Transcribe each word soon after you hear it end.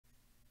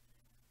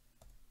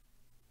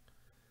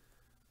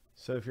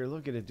So if you're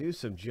looking to do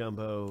some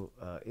jumbo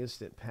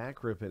instant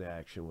pack ripping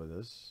action with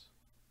us,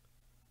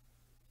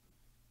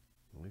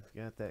 we've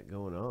got that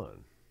going on.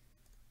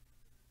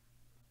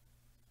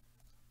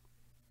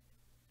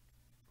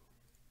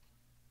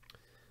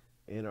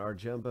 In our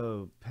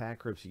jumbo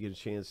pack rips, you get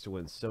a chance to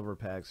win silver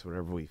packs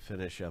whenever we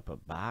finish up a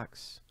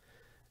box.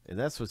 And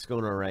that's what's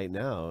going on right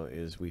now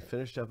is we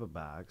finished up a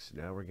box.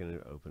 Now we're going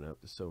to open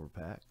up the silver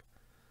pack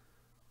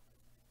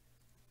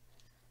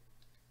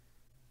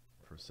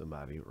for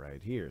somebody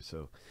right here.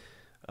 So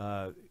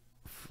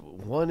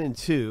 1 and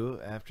 2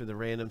 after the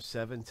random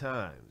 7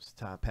 times.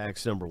 Top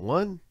pack's number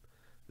 1.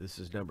 This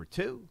is number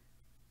 2.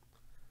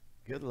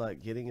 Good luck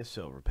getting a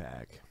silver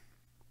pack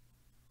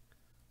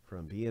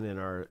from being in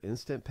our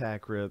instant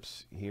pack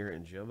rips here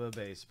in Jumbo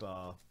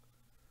Baseball.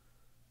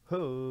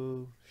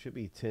 Ho! Should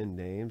be 10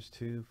 names.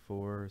 2,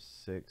 4,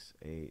 6,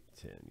 8,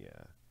 10. Yeah.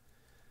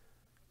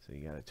 So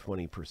you got a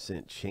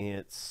 20%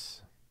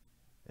 chance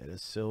at a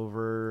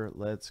silver.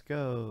 Let's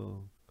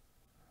go.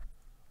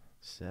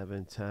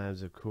 7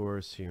 times, of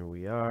course. Here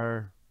we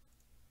are.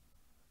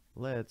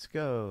 Let's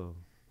go.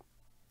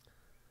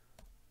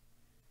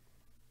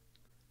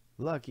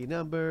 Lucky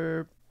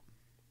number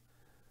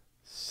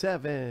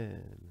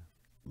 7.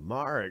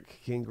 Mark,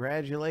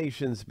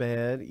 congratulations,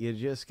 man. You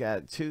just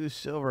got 2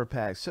 silver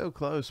packs. So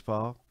close,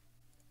 Paul.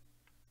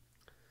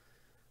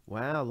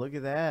 Wow, look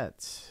at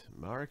that.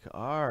 Mark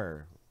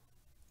R.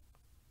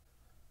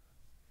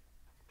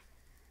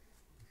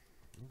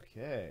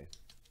 Okay.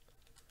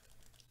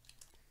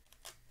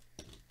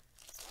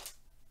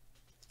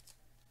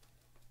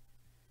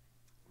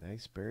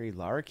 Nice Barry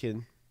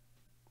Larkin.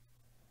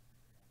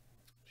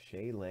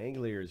 Shea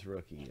Langley's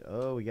rookie.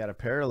 Oh, we got a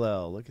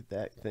parallel. Look at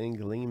that thing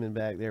gleaming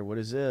back there. What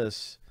is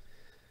this?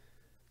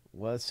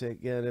 What's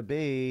it going to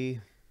be?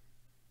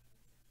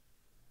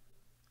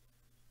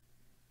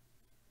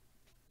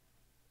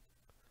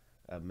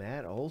 A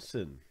Matt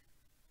Olson.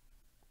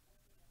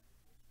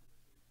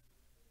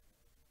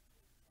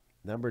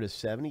 Number to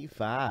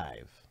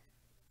 75.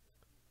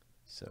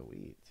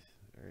 Sweet.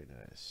 Very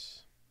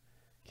nice.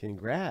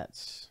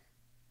 Congrats.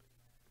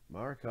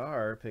 Mark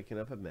R. picking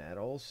up a Matt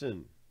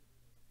Olson.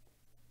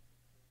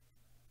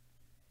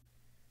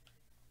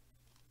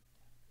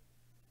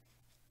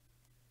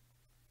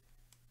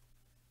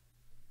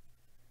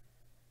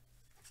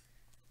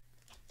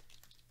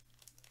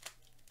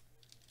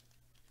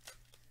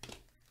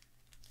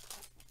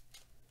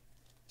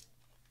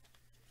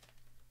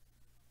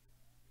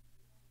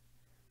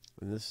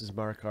 And this is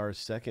Mark R's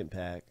second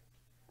pack.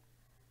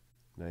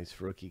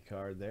 Nice rookie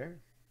card there.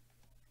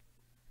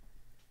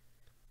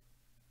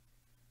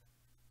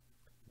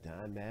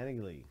 Don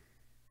Mattingly.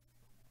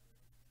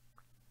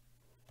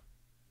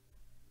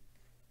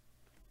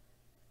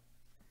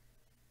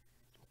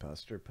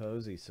 Buster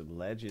Posey, some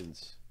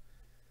legends.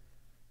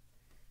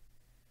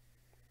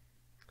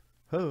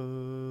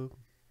 Ho!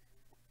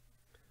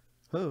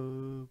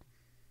 Ho!